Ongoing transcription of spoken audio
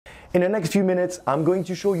In the next few minutes, I'm going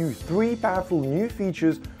to show you 3 powerful new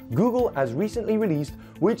features Google has recently released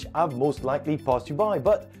which have most likely passed you by,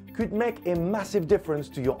 but could make a massive difference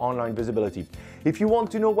to your online visibility. If you want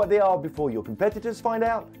to know what they are before your competitors find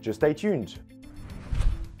out, just stay tuned.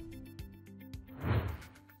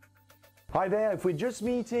 Hi there, if we're just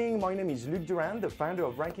meeting, my name is Luc Durand, the founder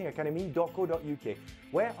of rankingacademy.co.uk,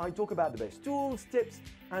 where I talk about the best tools, tips,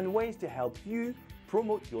 and ways to help you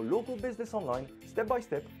promote your local business online step by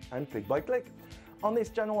step and click by click. On this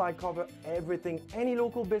channel, I cover everything any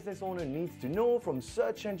local business owner needs to know, from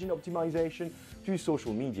search engine optimization to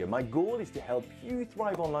social media. My goal is to help you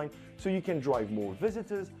thrive online so you can drive more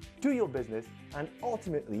visitors to your business and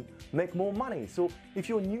ultimately make more money. So if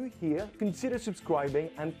you're new here, consider subscribing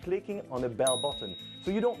and clicking on the bell button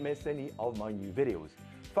so you don't miss any of my new videos.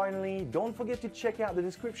 Finally, don't forget to check out the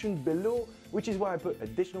description below, which is where I put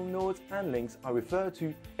additional notes and links I refer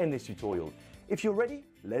to in this tutorial. If you're ready,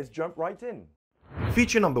 let's jump right in.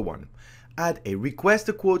 Feature number 1. Add a request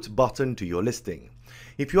a quote button to your listing.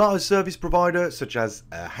 If you are a service provider such as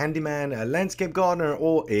a handyman, a landscape gardener,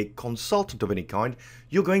 or a consultant of any kind,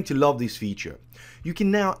 you're going to love this feature. You can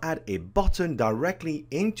now add a button directly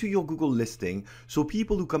into your Google listing so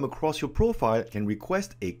people who come across your profile can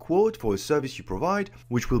request a quote for a service you provide,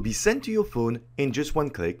 which will be sent to your phone in just one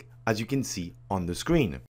click, as you can see on the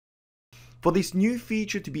screen. For this new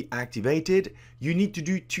feature to be activated, you need to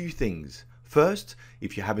do 2 things. First,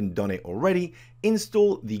 if you haven't done it already,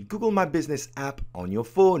 install the Google My Business app on your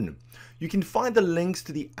phone. You can find the links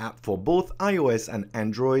to the app for both iOS and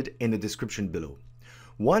Android in the description below.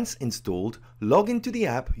 Once installed, log into the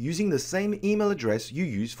app using the same email address you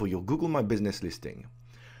use for your Google My Business listing.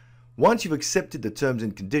 Once you've accepted the terms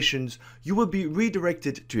and conditions, you will be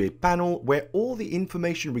redirected to a panel where all the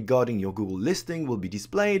information regarding your Google listing will be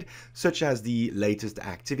displayed, such as the latest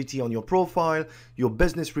activity on your profile, your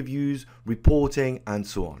business reviews, reporting, and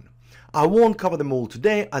so on. I won't cover them all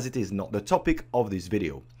today as it is not the topic of this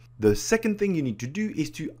video. The second thing you need to do is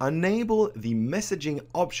to enable the messaging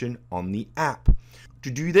option on the app. To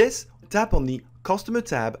do this, tap on the Customer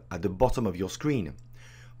tab at the bottom of your screen.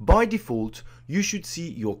 By default, you should see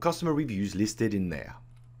your customer reviews listed in there.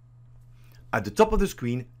 At the top of the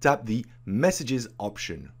screen, tap the Messages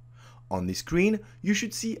option. On the screen, you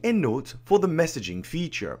should see a note for the messaging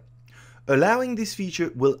feature. Allowing this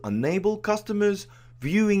feature will enable customers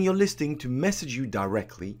viewing your listing to message you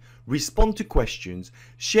directly, respond to questions,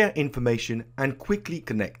 share information, and quickly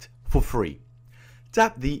connect for free.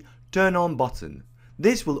 Tap the Turn On button.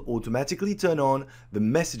 This will automatically turn on the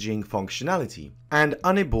messaging functionality and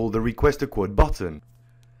enable the Request a Quote button.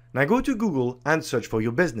 Now go to Google and search for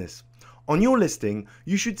your business. On your listing,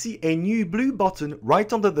 you should see a new blue button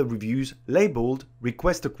right under the reviews labeled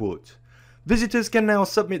Request a Quote. Visitors can now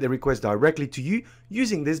submit their request directly to you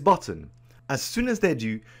using this button. As soon as they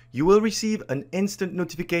do, you will receive an instant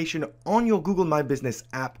notification on your Google My Business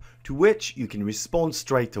app to which you can respond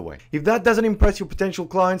straight away. If that doesn't impress your potential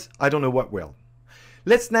clients, I don't know what will.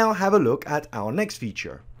 Let's now have a look at our next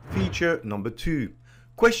feature. Feature number 2.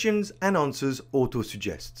 Questions and Answers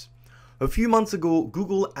Auto-Suggests. A few months ago,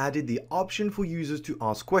 Google added the option for users to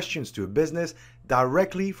ask questions to a business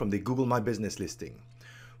directly from the Google My Business listing.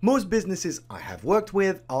 Most businesses I have worked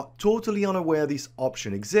with are totally unaware this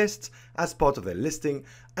option exists as part of their listing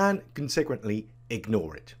and consequently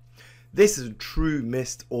ignore it. This is a true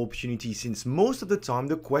missed opportunity since most of the time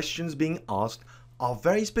the questions being asked are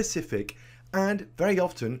very specific and very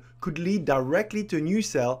often could lead directly to a new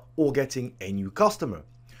sale or getting a new customer.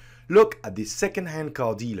 Look at this second-hand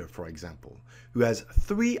car dealer, for example, who has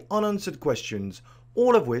 3 unanswered questions,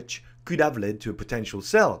 all of which could have led to a potential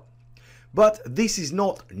sale. But this is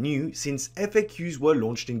not new since FAQs were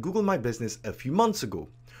launched in Google My Business a few months ago.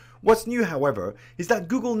 What's new, however, is that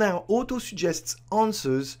Google now auto-suggests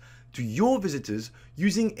answers to your visitors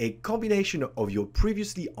using a combination of your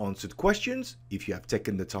previously answered questions, if you have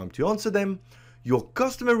taken the time to answer them, your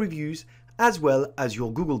customer reviews, as well as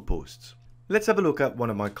your Google posts. Let's have a look at one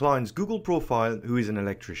of my clients' Google profile who is an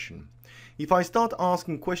electrician. If I start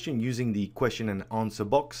asking questions using the question and answer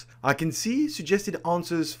box, I can see suggested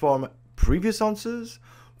answers from previous answers,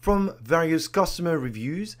 from various customer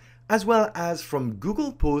reviews, as well as from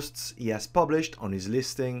Google posts he has published on his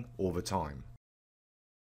listing over time.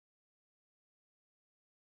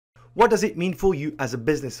 What does it mean for you as a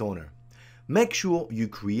business owner? Make sure you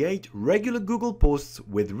create regular Google posts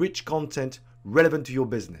with rich content relevant to your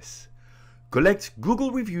business. Collect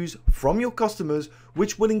Google reviews from your customers,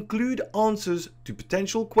 which will include answers to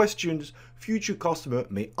potential questions future customer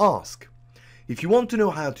may ask. If you want to know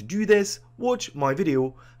how to do this, watch my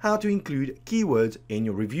video, How to Include Keywords in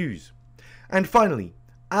Your Reviews. And finally,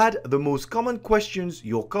 Add the most common questions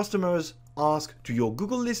your customers ask to your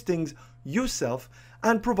Google listings yourself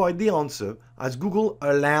and provide the answer as Google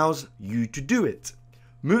allows you to do it.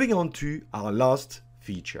 Moving on to our last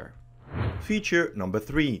feature. Feature number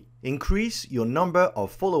 3. Increase your number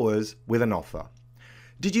of followers with an offer.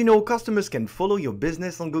 Did you know customers can follow your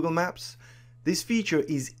business on Google Maps? This feature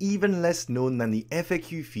is even less known than the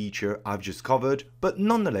FAQ feature I've just covered, but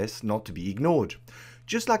nonetheless not to be ignored.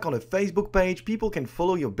 Just like on a Facebook page, people can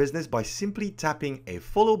follow your business by simply tapping a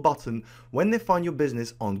follow button when they find your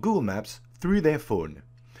business on Google Maps through their phone.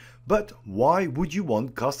 But why would you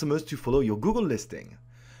want customers to follow your Google listing?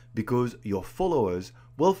 Because your followers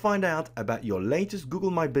will find out about your latest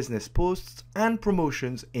Google My Business posts and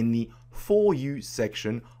promotions in the For You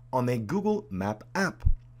section on a Google Map app.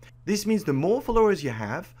 This means the more followers you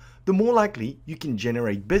have, the more likely you can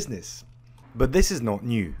generate business. But this is not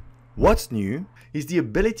new. What's new is the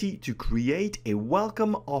ability to create a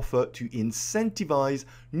welcome offer to incentivize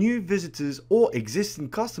new visitors or existing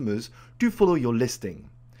customers to follow your listing.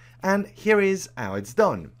 And here is how it's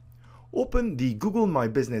done. Open the Google My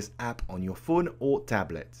Business app on your phone or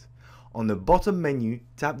tablet. On the bottom menu,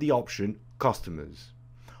 tap the option Customers.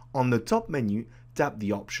 On the top menu, tap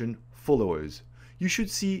the option Followers. You should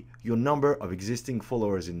see your number of existing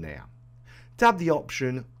followers in there. Tap the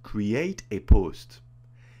option Create a Post.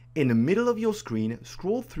 In the middle of your screen,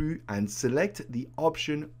 scroll through and select the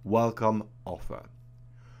option Welcome Offer.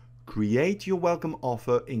 Create your welcome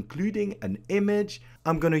offer including an image.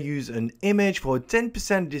 I'm going to use an image for a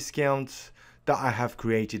 10% discount that I have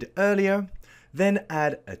created earlier. Then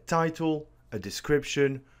add a title, a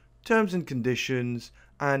description, terms and conditions,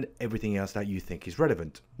 and everything else that you think is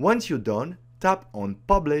relevant. Once you're done, tap on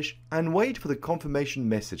Publish and wait for the confirmation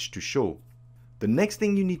message to show. The next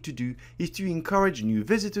thing you need to do is to encourage new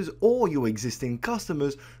visitors or your existing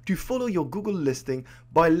customers to follow your Google listing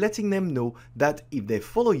by letting them know that if they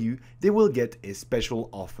follow you, they will get a special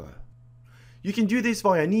offer. You can do this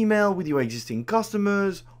via an email with your existing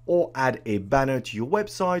customers, or add a banner to your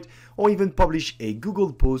website, or even publish a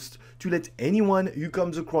Google post to let anyone who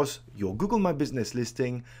comes across your Google My Business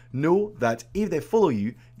listing know that if they follow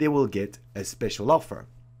you, they will get a special offer.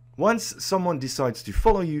 Once someone decides to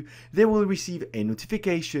follow you, they will receive a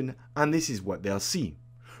notification and this is what they'll see.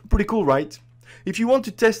 Pretty cool, right? If you want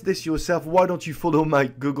to test this yourself, why don't you follow my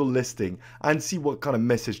Google listing and see what kind of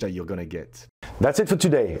message that you're going to get. That's it for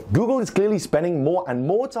today. Google is clearly spending more and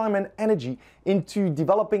more time and energy into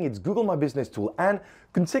developing its Google My Business tool, and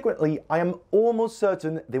consequently, I am almost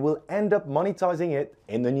certain they will end up monetizing it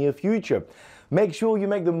in the near future. Make sure you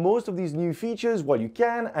make the most of these new features while you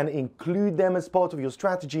can and include them as part of your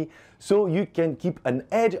strategy so you can keep an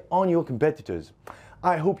edge on your competitors.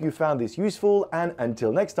 I hope you found this useful, and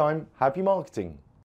until next time, happy marketing!